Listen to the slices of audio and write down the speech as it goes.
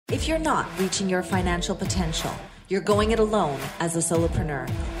If you're not reaching your financial potential, you're going it alone as a solopreneur,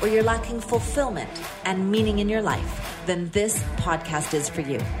 or you're lacking fulfillment and meaning in your life, then this podcast is for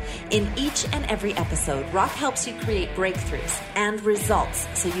you. In each and every episode, Rock helps you create breakthroughs and results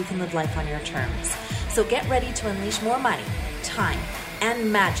so you can live life on your terms. So get ready to unleash more money, time,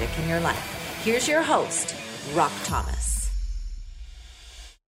 and magic in your life. Here's your host, Rock Thomas.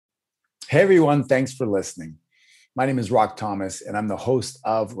 Hey everyone, thanks for listening. My name is Rock Thomas, and I'm the host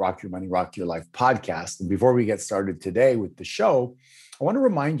of Rock Your Money, Rock Your Life podcast. And before we get started today with the show, I want to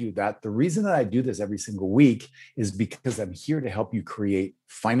remind you that the reason that I do this every single week is because I'm here to help you create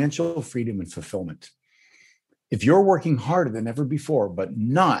financial freedom and fulfillment. If you're working harder than ever before, but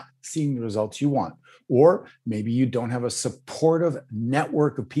not seeing the results you want, or maybe you don't have a supportive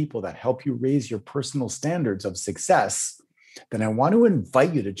network of people that help you raise your personal standards of success, then I want to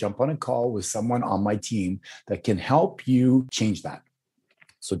invite you to jump on a call with someone on my team that can help you change that.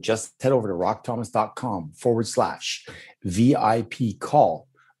 So just head over to rockthomas.com/VIP call,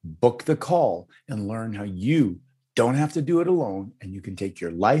 book the call, and learn how you don't have to do it alone and you can take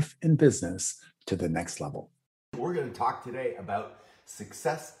your life and business to the next level. We're going to talk today about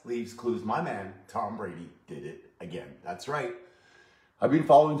success leaves clues. My man, Tom Brady, did it again. That's right. I've been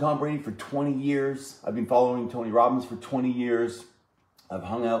following Tom Brady for 20 years. I've been following Tony Robbins for 20 years. I've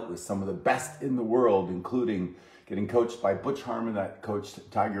hung out with some of the best in the world, including getting coached by Butch Harmon that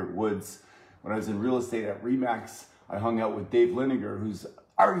coached Tiger Woods. When I was in real estate at RE/MAX, I hung out with Dave Liniger, who's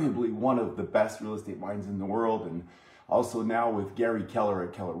arguably one of the best real estate minds in the world, and also now with Gary Keller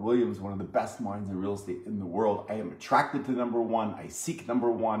at Keller Williams, one of the best minds in real estate in the world. I am attracted to number one. I seek number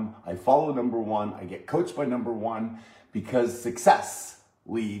one. I follow number one. I get coached by number one because success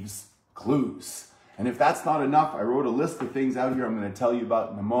leaves clues. And if that's not enough, I wrote a list of things out here I'm going to tell you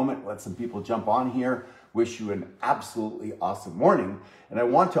about in a moment. Let some people jump on here. Wish you an absolutely awesome morning. And I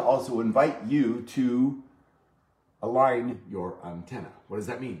want to also invite you to align your antenna. What does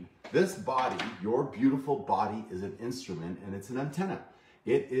that mean? This body, your beautiful body, is an instrument and it's an antenna.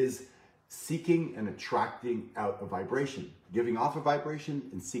 It is seeking and attracting out a vibration, giving off a vibration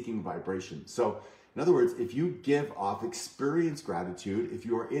and seeking vibration. So in other words, if you give off, experience gratitude, if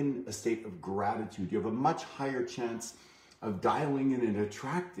you are in a state of gratitude, you have a much higher chance of dialing in and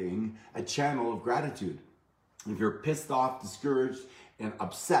attracting a channel of gratitude. If you're pissed off, discouraged, and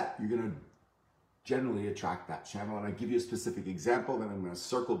upset, you're going to generally attract that channel. And I give you a specific example, then I'm going to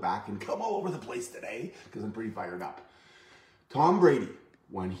circle back and come all over the place today because I'm pretty fired up. Tom Brady,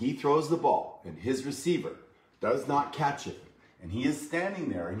 when he throws the ball and his receiver does not catch it, and he is standing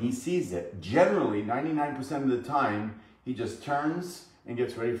there and he sees it, generally 99% of the time, he just turns and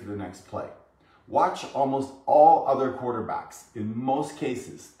gets ready for the next play. Watch almost all other quarterbacks. In most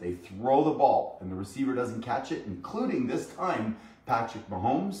cases, they throw the ball and the receiver doesn't catch it, including this time, Patrick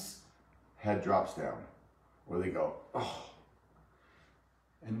Mahomes, head drops down, or they go, oh.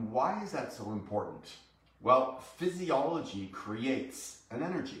 And why is that so important? Well, physiology creates an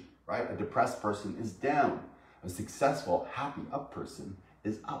energy, right? A depressed person is down. A successful, happy up person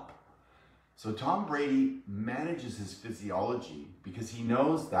is up. So Tom Brady manages his physiology because he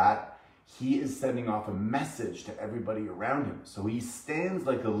knows that he is sending off a message to everybody around him. So he stands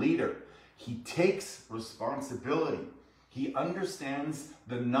like a leader. He takes responsibility. He understands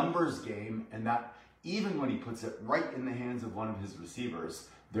the numbers game, and that even when he puts it right in the hands of one of his receivers,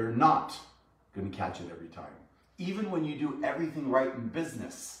 they're not going to catch it every time. Even when you do everything right in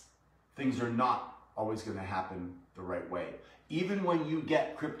business, things are not always going to happen the right way. Even when you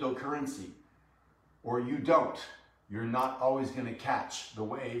get cryptocurrency or you don't, you're not always going to catch the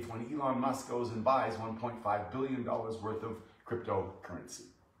wave when Elon Musk goes and buys $1.5 billion worth of cryptocurrency.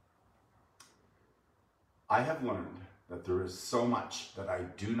 I have learned that there is so much that I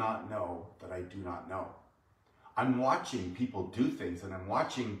do not know that I do not know. I'm watching people do things, and I'm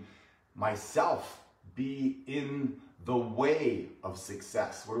watching myself be in the way of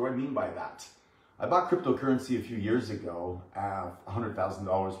success. What do I mean by that? I bought cryptocurrency a few years ago,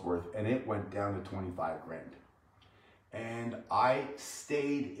 $100,000 worth, and it went down to 25 grand. And I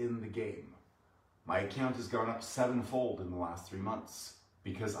stayed in the game. My account has gone up 7-fold in the last 3 months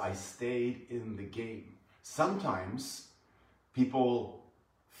because I stayed in the game. Sometimes people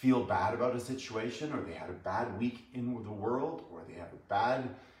feel bad about a situation, or they had a bad week in the world, or they have a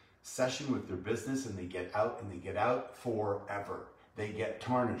bad session with their business and they get out forever. They get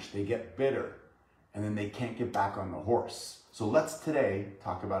tarnished, they get bitter, and then they can't get back on the horse. So let's today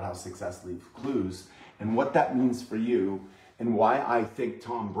talk about how success leaves clues and what that means for you, and why I think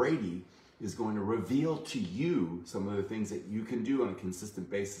Tom Brady is going to reveal to you some of the things that you can do on a consistent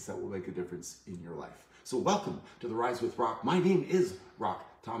basis that will make a difference in your life. So welcome to the Rise with Rock. My name is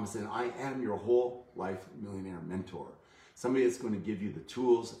Rock Thomas, and I am your whole life millionaire mentor. Somebody that's going to give you the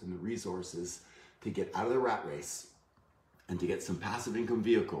tools and the resources to get out of the rat race and to get some passive income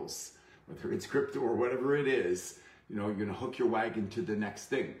vehicles, whether it's crypto or whatever it is. You know, you're going to hook your wagon to the next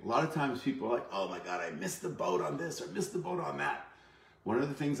thing. A lot of times people are like, oh my God, I missed the boat on this or missed the boat on that. One of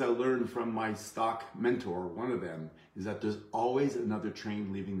the things I learned from my stock mentor, one of them, is that there's always another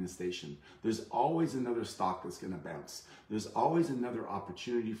train leaving the station. There's always another stock that's going to bounce. There's always another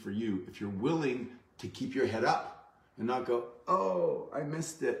opportunity for you if you're willing to keep your head up and not go, oh, I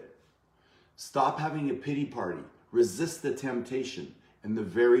missed it. Stop having a pity party. Resist the temptation. And the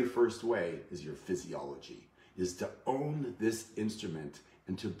very first way is your physiology, is to own this instrument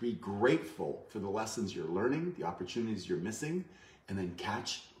and to be grateful for the lessons you're learning, the opportunities you're missing, and then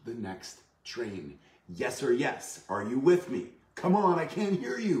catch the next train. Yes or yes? Are you with me? Come on, I can't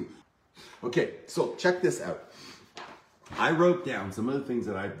hear you. Okay, so check this out. I wrote down some of the things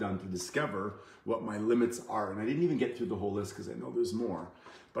that I've done to discover what my limits are. And I didn't even get through the whole list because I know there's more.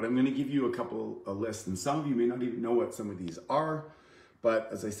 But I'm going to give you a couple of lists. And some of you may not even know what some of these are. But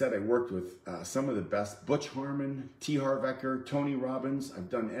as I said, I worked with some of the best. Butch Harmon, T. Harv Eker, Tony Robbins. I've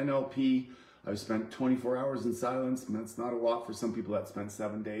done NLP. I've spent 24 hours in silence, and that's not a lot for some people that spent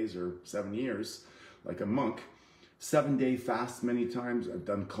 7 days or 7 years, like a monk. 7-day fast many times. I've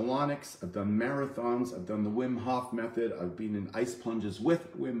done colonics. I've done marathons. I've done the Wim Hof method. I've been in ice plunges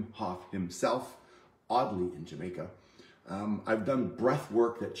with Wim Hof himself, oddly in Jamaica. I've done breath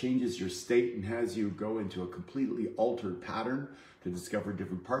work that changes your state and has you go into a completely altered pattern to discover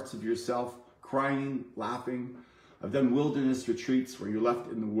different parts of yourself, crying, laughing. I've done wilderness retreats where you're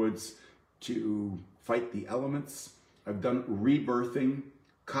left in the woods to fight the elements. I've done rebirthing,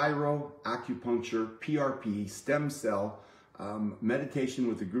 Cairo, acupuncture, PRP, stem cell, meditation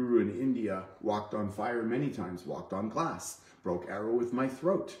with the guru in India, walked on fire many times, walked on glass, broke arrow with my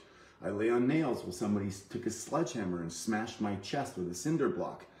throat. I lay on nails while somebody took a sledgehammer and smashed my chest with a cinder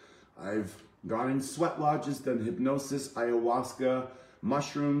block. I've gone in sweat lodges, done hypnosis, ayahuasca,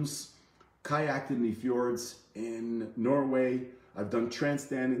 mushrooms, kayaked in the fjords in Norway. I've done trance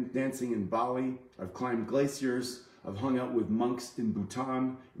dancing in Bali. I've climbed glaciers. I've hung out with monks in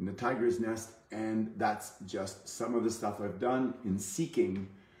Bhutan, in the Tiger's Nest, and that's just some of the stuff I've done in seeking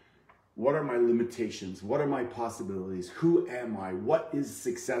what are my limitations? What are my possibilities? Who am I? What is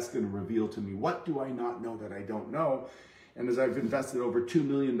success going to reveal to me? What do I not know that I don't know? And as I've invested over $2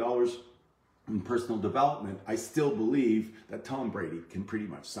 million in personal development, I still believe that Tom Brady can pretty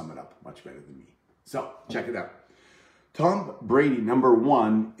much sum it up much better than me. So check it out. Tom Brady, number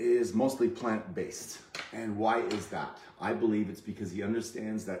one, is mostly plant-based. And why is that? I believe it's because he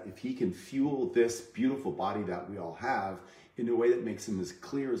understands that if he can fuel this beautiful body that we all have in a way that makes him as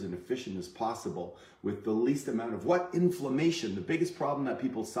clear as and efficient as possible with the least amount of what? Inflammation. The biggest problem that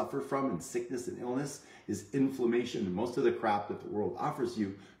people suffer from in sickness and illness is inflammation. And most of the crap that the world offers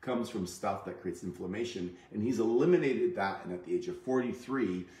you comes from stuff that creates inflammation. And he's eliminated that, and at the age of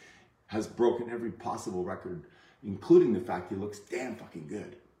 43 has broken every possible record, including the fact he looks damn fucking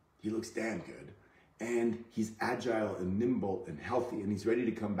good. He looks damn good. And he's agile and nimble and healthy, and he's ready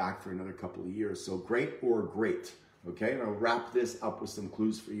to come back for another couple of years. So great or great, okay? And I'll wrap this up with some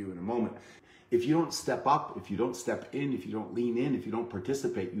clues for you in a moment. If you don't step up, if you don't step in, if you don't lean in, if you don't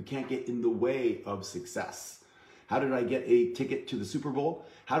participate, you can't get in the way of success. How did I get a ticket to the Super Bowl?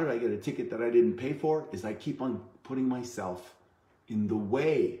 How did I get a ticket that I didn't pay for? Is I keep on putting myself in the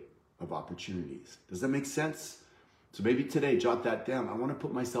way of opportunities. Does that make sense? So maybe today, jot that down. I want to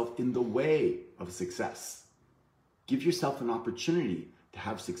put myself in the way of success. Give yourself an opportunity to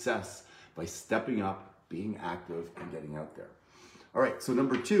have success by stepping up, being active, and getting out there. All right, so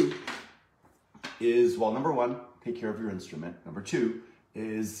number two is, well, number one, take care of your instrument. Number two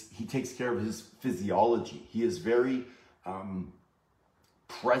is he takes care of his physiology. He is very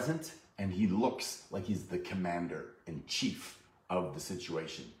present, and he looks like he's the commander and chief of the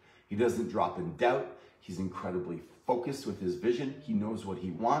situation. He doesn't drop in doubt. He's incredibly focused with his vision. He knows what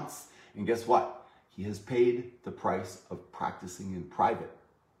he wants. And guess what? He has paid the price of practicing in private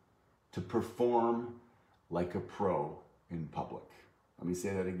to perform like a pro in public. Let me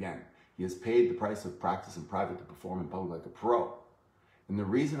say that again. He has paid the price of practice in private to perform in public like a pro. And the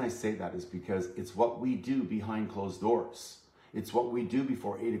reason I say that is because it's what we do behind closed doors. It's what we do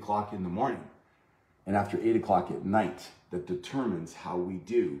before 8 o'clock in the morning and after 8 o'clock at night that determines how we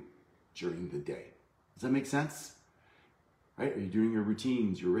do during the day. Does that make sense? Right? Are you doing your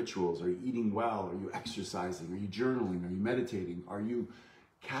routines, your rituals? Are you eating well? Are you exercising? Are you journaling? Are you meditating? Are you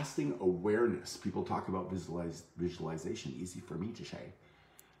casting awareness? People talk about visualization, easy for me to say.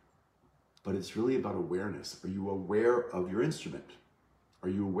 But it's really about awareness. Are you aware of your instrument? Are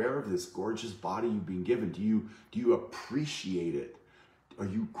you aware of this gorgeous body you've been given? Do you appreciate it? Are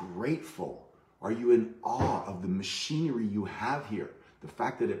you grateful? Are you in awe of the machinery you have here? The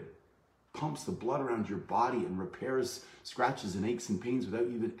fact that it pumps the blood around your body and repairs scratches and aches and pains without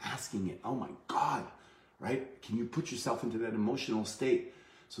you even asking it. Oh my God, right? Can you put yourself into that emotional state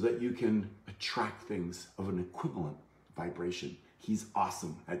so that you can attract things of an equivalent vibration? He's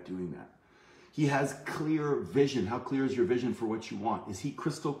awesome at doing that. He has clear vision. How clear is your vision for what you want? Is he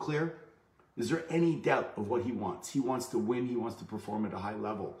crystal clear? Is there any doubt of what he wants? He wants to win. He wants to perform at a high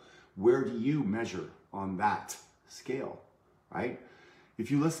level. Where do you measure on that scale, right?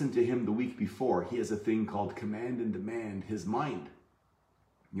 If you listen to him the week before, he has a thing called command and demand his mind.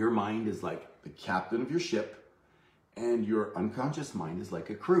 Your mind is like the captain of your ship, and your unconscious mind is like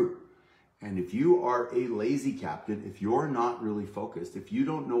a crew. And if you are a lazy captain, if you're not really focused, if you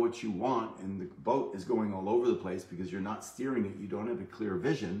don't know what you want and the boat is going all over the place because you're not steering it, you don't have a clear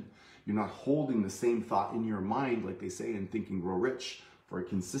vision, you're not holding the same thought in your mind, like they say in Think and Grow Rich, for a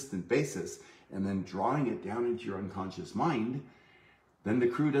consistent basis, and then drawing it down into your unconscious mind, then the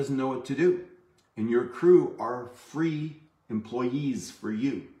crew doesn't know what to do. And your crew are free employees for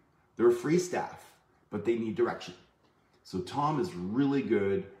you. They're free staff, but they need direction. So Tom is really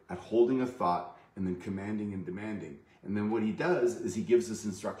good at holding a thought and then commanding and demanding. And then what he does is he gives this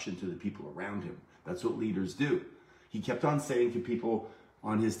instruction to the people around him. That's what leaders do. He kept on saying to people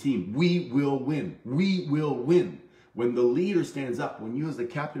on his team, we will win. We will win. When the leader stands up, when you as the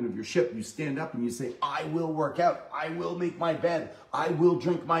captain of your ship, you stand up and you say, I will work out. I will make my bed. I will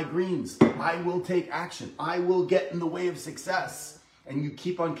drink my greens. I will take action. I will get in the way of success. And you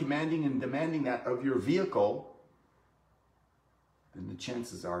keep on commanding and demanding that of your vehicle, then the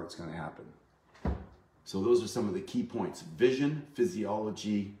chances are it's going to happen. So those are some of the key points: vision,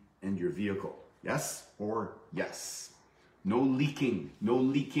 physiology, and your vehicle. Yes or yes? No leaking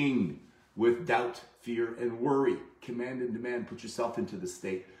with doubt, fear, and worry. Command and demand. Put yourself into the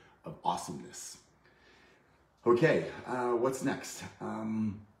state of awesomeness. Okay, what's next?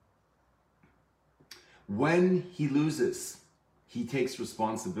 When he loses, he takes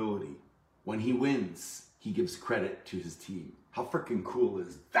responsibility. When he wins, he gives credit to his team. How freaking cool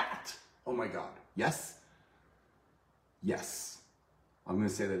is that? Oh my God. Yes? Yes. I'm going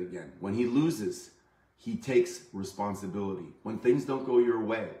to say that again. When he loses, he takes responsibility. When things don't go your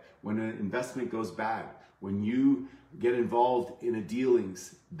way, when an investment goes bad, when you get involved in a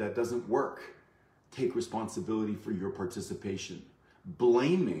dealings that doesn't work, take responsibility for your participation.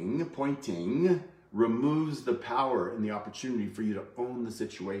 Blaming, pointing, removes the power and the opportunity for you to own the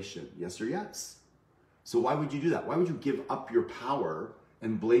situation. Yes or yes? So why would you do that? Why would you give up your power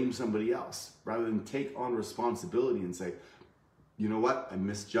and blame somebody else rather than take on responsibility and say, you know what? I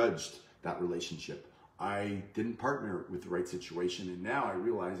misjudged that relationship. I didn't partner with the right situation, and now I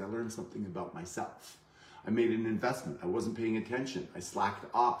realize I learned something about myself. I made an investment. I wasn't paying attention. I slacked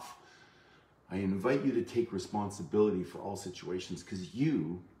off. I invite you to take responsibility for all situations because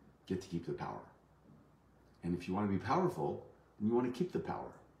you get to keep the power. And if you want to be powerful, then you want to keep the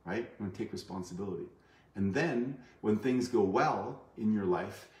power, right? You want to take responsibility. And then when things go well in your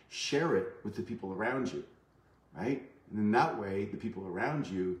life, share it with the people around you, right? And in that way, the people around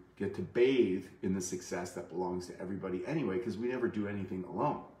you get to bathe in the success that belongs to everybody anyway, because we never do anything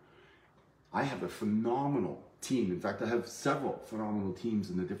alone. I have a phenomenal team. In fact, I have several phenomenal teams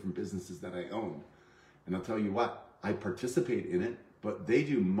in the different businesses that I own. And I'll tell you what, I participate in it, but they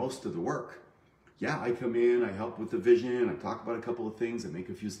do most of the work. Yeah, I come in, I help with the vision, I talk about a couple of things, I make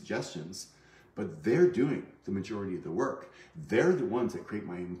a few suggestions, but they're doing the majority of the work. They're the ones that create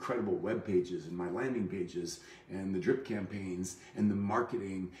my incredible web pages and my landing pages and the drip campaigns and the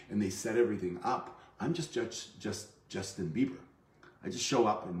marketing, and they set everything up. I'm just Justin Bieber. I just show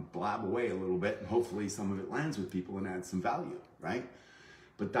up and blab away a little bit, and hopefully some of it lands with people and adds some value, right?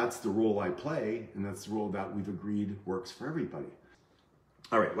 But that's the role I play, and that's the role that we've agreed works for everybody.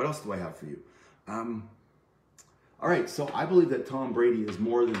 All right, what else do I have for you? All right, so I believe that Tom Brady is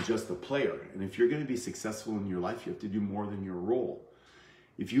more than just a player. And if you're going to be successful in your life, you have to do more than your role.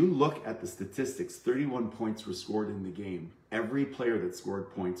 If you look at the statistics, 31 points were scored in the game. Every player that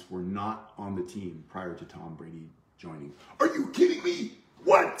scored points were not on the team prior to Tom Brady joining. Are you kidding me?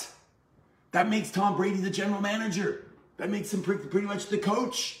 What? That makes Tom Brady the general manager. That makes him pretty much the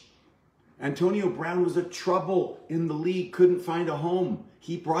coach. Antonio Brown was a trouble in the league, couldn't find a home.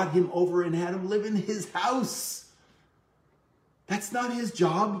 He brought him over and had him live in his house. That's not his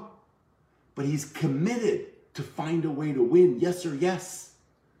job, but he's committed to find a way to win. Yes or yes,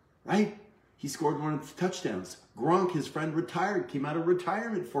 right? He scored one of the touchdowns. Gronk, his friend, retired, came out of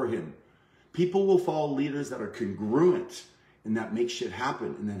retirement for him. People will follow leaders that are congruent and that make shit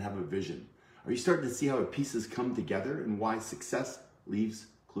happen and then have a vision? Are you starting to see how the pieces come together and why success leaves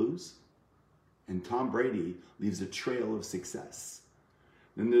clues? And Tom Brady leaves a trail of success.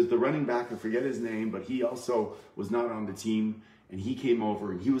 Then there's the running back, I forget his name, but he also was not on the team, and he came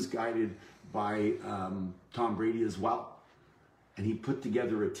over and he was guided by Tom Brady as well. And he put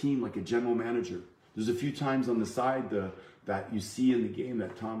together a team like a general manager. There's a few times on the side that you see in the game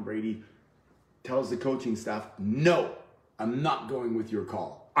that Tom Brady tells the coaching staff, no, I'm not going with your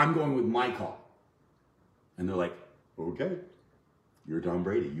call. I'm going with my call. And they're like, okay, you're Tom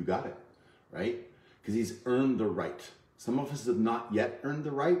Brady. You got it, right? Because he's earned the right. Some of us have not yet earned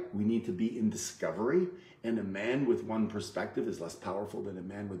the right. We need to be in discovery. And a man with one perspective is less powerful than a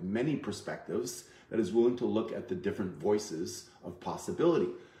man with many perspectives that is willing to look at the different voices of possibility.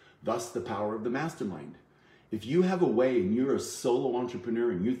 Thus, the power of the mastermind. If you have a way and you're a solo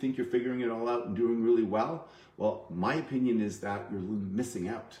entrepreneur and you think you're figuring it all out and doing really well, well, my opinion is that you're missing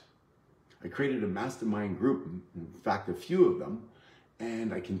out. I created a mastermind group, in fact, a few of them,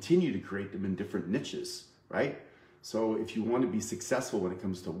 and I continue to create them in different niches, right? So if you want to be successful when it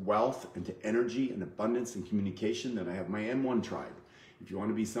comes to wealth and to energy and abundance and communication, then I have my M1 tribe. If you want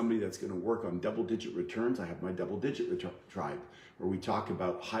to be somebody that's going to work on double-digit returns, I have my double-digit tribe, where we talk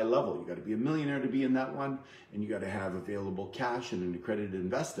about high level. You got to be a millionaire to be in that one, and you got to have available cash and an accredited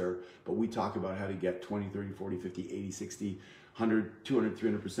investor, but we talk about how to get 20, 30, 40, 50, 80, 60, 100, 200,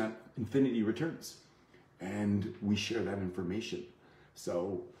 300% infinity returns. And we share that information.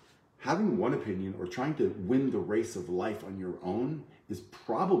 So having one opinion or trying to win the race of life on your own is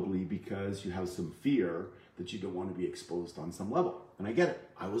probably because you have some fear that you don't want to be exposed on some level. And I get it.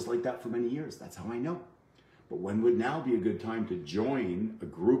 I was like that for many years. That's how I know. But when would now be a good time to join a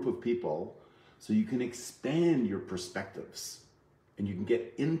group of people so you can expand your perspectives and you can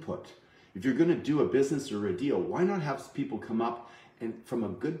get input? If you're going to do a business or a deal, why not have people come up and from a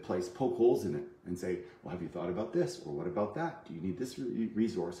good place poke holes in it and say, well, have you thought about this? Or what about that? Do you need this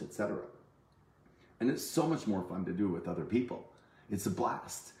resource, etc.? And it's so much more fun to do with other people. It's a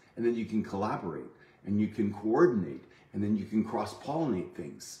blast. And then you can collaborate and you can coordinate and then you can cross-pollinate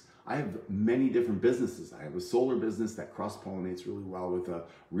things. I have many different businesses. I have a solar business that cross-pollinates really well with a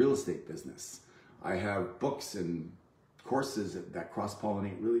real estate business. I have books and courses that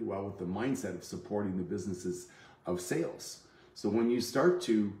cross-pollinate really well with the mindset of supporting the businesses of sales. So when you start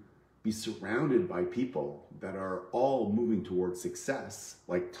to be surrounded by people that are all moving towards success,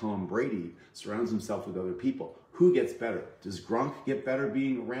 like Tom Brady surrounds himself with other people, who gets better? Does Gronk get better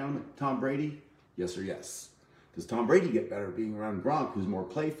being around Tom Brady? Yes or yes. Does Tom Brady get better being around Gronk, who's more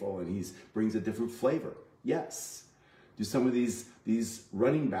playful and he brings a different flavor? Yes. Do some of these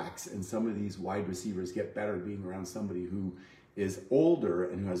running backs and some of these wide receivers get better being around somebody who is older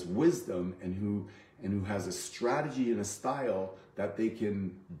and who has wisdom and who has a strategy and a style that they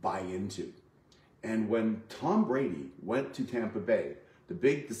can buy into? And when Tom Brady went to Tampa Bay, the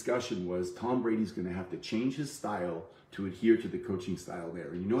big discussion was Tom Brady's going to have to change his style to adhere to the coaching style there.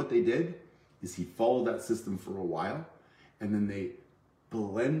 And you know what they did? Is he followed that system for a while, and then they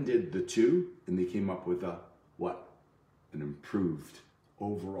blended the two, and they came up with an improved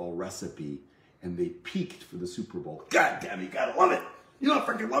overall recipe, and they peaked for the Super Bowl. God damn, you gotta love it. You don't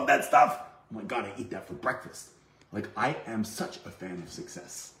freaking love that stuff. Oh my God, I eat that for breakfast. Like, I am such a fan of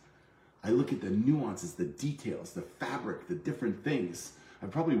success. I look at the nuances, the details, the fabric, the different things. I've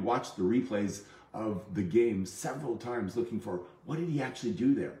probably watched the replays of the game several times looking for, what did he actually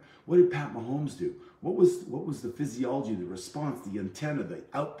do there? What did Pat Mahomes do? What was the physiology, the response, the antenna, the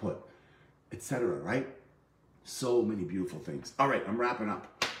output, etc., right? So many beautiful things. All right, I'm wrapping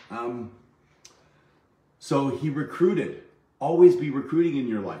up. So he recruited. Always be recruiting in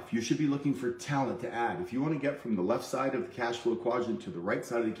your life. You should be looking for talent to add. If you want to get from the left side of the cash flow quadrant to the right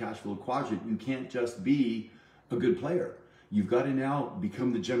side of the cash flow quadrant, you can't just be a good player. You've got to now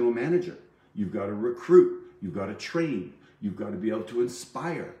become the general manager. You've got to recruit. You've got to train. You've got to be able to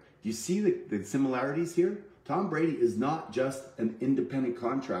inspire. Do you see the similarities here? Tom Brady is not just an independent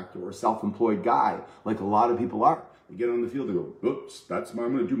contractor or self-employed guy like a lot of people are. They get on the field and go, oops, I'm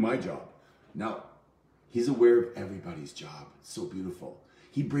going to do my job. No. He's aware of everybody's job. It's so beautiful.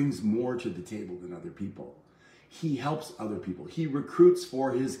 He brings more to the table than other people. He helps other people. He recruits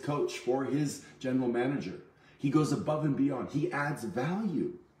for his coach, for his general manager. He goes above and beyond. He adds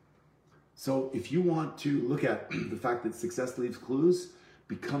value. So if you want to look at the fact that success leaves clues,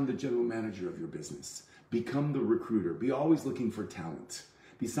 become the general manager of your business. Become the recruiter. Be always looking for talent.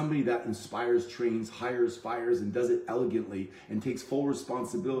 Be somebody that inspires, trains, hires, fires, and does it elegantly and takes full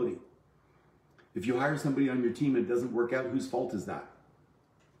responsibility. If you hire somebody on your team and it doesn't work out, whose fault is that?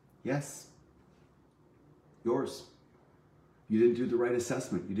 Yes, yours. You didn't do the right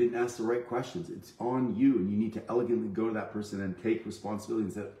assessment. You didn't ask the right questions. It's on you, and you need to elegantly go to that person and take responsibility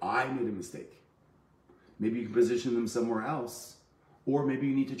and say, I made a mistake. Maybe you can position them somewhere else, or maybe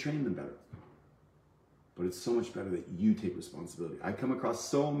you need to train them better. But it's so much better that you take responsibility. I come across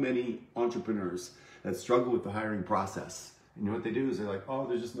so many entrepreneurs that struggle with the hiring process. And you know what they do is they're like, oh,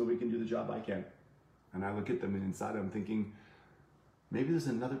 there's just nobody can do the job I can. And I look at them and inside I'm thinking, maybe there's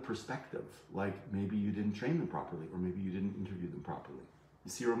another perspective. Like maybe you didn't train them properly, or maybe you didn't interview them properly.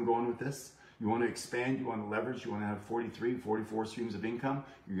 You see where I'm going with this? You want to expand, you want to leverage, you want to have 43, 44 streams of income,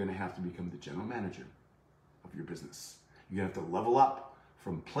 you're going to have to become the general manager of your business. You're going to have to level up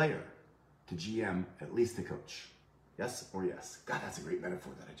from player to GM, at least to coach. Yes or yes? God, that's a great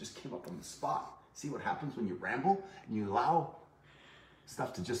metaphor that I just came up on the spot. See what happens when you ramble and you allow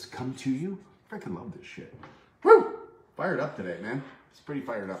stuff to just come to you? I freaking love this shit. Woo! Fired up today, man. It's pretty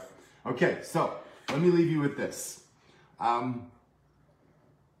fired up. Okay, so let me leave you with this.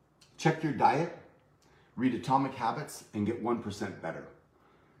 Check your diet, read Atomic Habits, and get 1% better.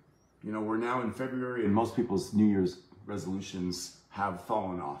 You know, we're now in February and most people's New Year's resolutions have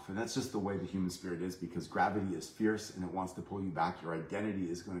fallen off. And that's just the way the human spirit is, because gravity is fierce and it wants to pull you back. Your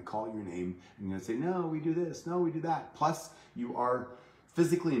identity is going to call your name and you're going to say, no, we do this, no, we do that. Plus, you are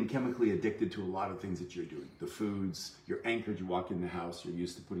physically and chemically addicted to a lot of things that you're doing. The foods, you're anchored, you walk in the house, you're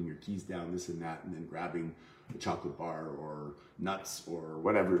used to putting your keys down, this and that, and then grabbing a chocolate bar or nuts or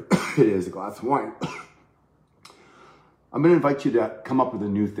whatever it is, a glass of wine. I'm going to invite you to come up with a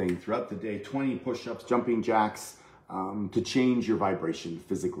new thing throughout the day, 20 push-ups, jumping jacks, to change your vibration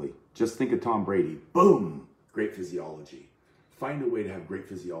physically. Just think of Tom Brady. Boom! Great physiology. Find a way to have great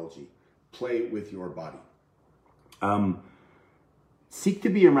physiology. Play with your body. Seek to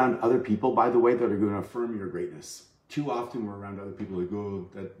be around other people, by the way, that are going to affirm your greatness. Too often we're around other people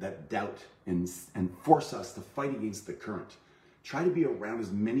that doubt and force us to fight against the current. Try to be around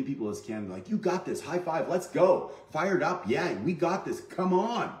as many people as can. Like, you got this, high five, let's go. Fired up, yeah, we got this, come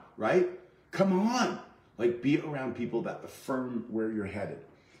on, right? Come on. Like, be around people that affirm where you're headed.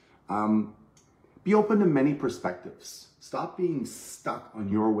 Be open to many perspectives. Stop being stuck on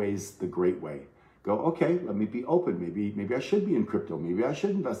your ways the great way. Go, okay, let me be open. Maybe I should be in crypto. Maybe I should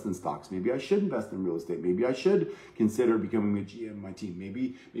invest in stocks. Maybe I should invest in real estate. Maybe I should consider becoming the GM of my team.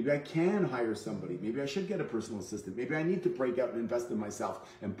 Maybe I can hire somebody. Maybe I should get a personal assistant. Maybe I need to break out and invest in myself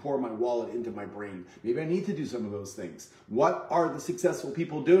and pour my wallet into my brain. Maybe I need to do some of those things. What are the successful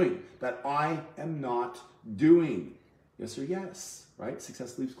people doing that I am not doing? Yes or yes, right?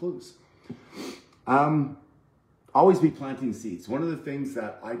 Success leaves clues. Always be planting seeds. One of the things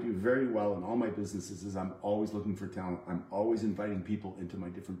that I do very well in all my businesses is I'm always looking for talent. I'm always inviting people into my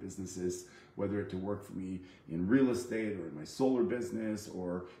different businesses, whether it to work for me in real estate or in my solar business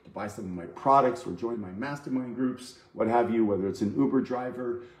or to buy some of my products or join my mastermind groups, what have you, whether it's an Uber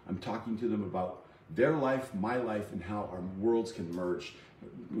driver. I'm talking to them about their life, my life, and how our worlds can merge.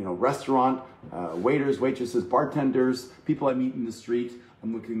 You know, restaurant, waiters, waitresses, bartenders, people I meet in the street.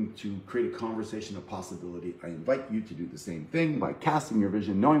 I'm looking to create a conversation of possibility. I invite you to do the same thing by casting your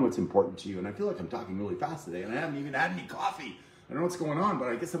vision, knowing what's important to you. And I feel like I'm talking really fast today, and I haven't even had any coffee. I don't know what's going on, but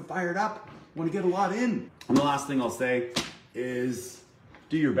I guess I'm fired up. I want to get a lot in. And the last thing I'll say is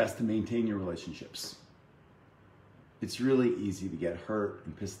do your best to maintain your relationships. It's really easy to get hurt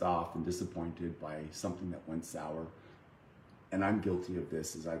and pissed off and disappointed by something that went sour. And I'm guilty of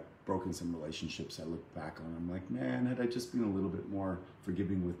this as I've broken some relationships I look back on. I'm like, man, had I just been a little bit more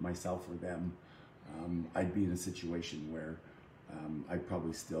forgiving with myself or them, I'd be in a situation where I'd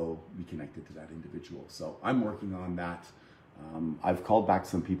probably still be connected to that individual. So I'm working on that. I've called back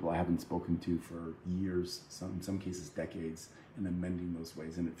some people I haven't spoken to for years, in some cases decades, and I'm mending those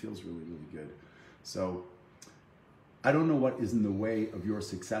ways, and it feels really, really good. So I don't know what is in the way of your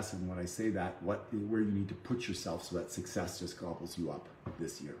success, and when I say that, where you need to put yourself so that success just gobbles you up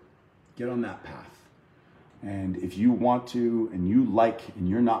this year. Get on that path. And if you want to, and you like, and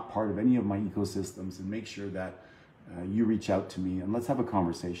you're not part of any of my ecosystems, and make sure that you reach out to me, and let's have a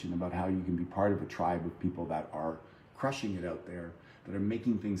conversation about how you can be part of a tribe of people that are crushing it out there, that are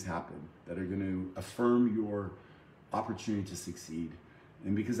making things happen, that are going to affirm your opportunity to succeed.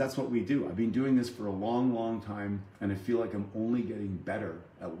 And because that's what we do. I've been doing this for a long, long time, and I feel like I'm only getting better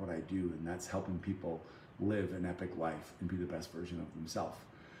at what I do, and that's helping people live an epic life and be the best version of themselves.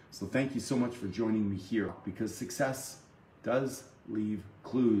 So thank you so much for joining me here, because success does leave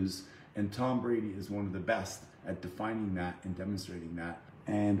clues, and Tom Brady is one of the best at defining that and demonstrating that.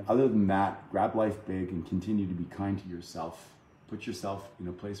 And other than that, grab life big and continue to be kind to yourself. Put yourself in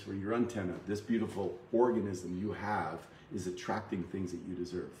a place where your antenna, this beautiful organism you have, is attracting things that you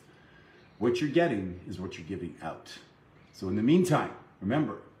deserve. What you're getting is what you're giving out. So in the meantime,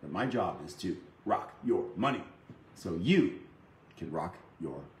 remember that my job is to rock your money so you can rock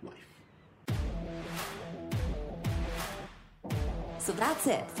your life. So that's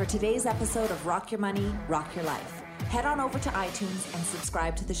it for today's episode of Rock Your Money, Rock Your Life. Head on over to iTunes and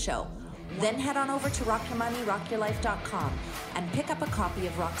subscribe to the show. Then head on over to rockyourmoneyrockyourlife.com and pick up a copy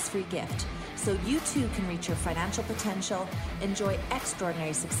of Rock's free gift so you too can reach your financial potential, enjoy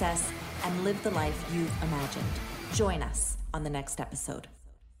extraordinary success, and live the life you've imagined. Join us on the next episode.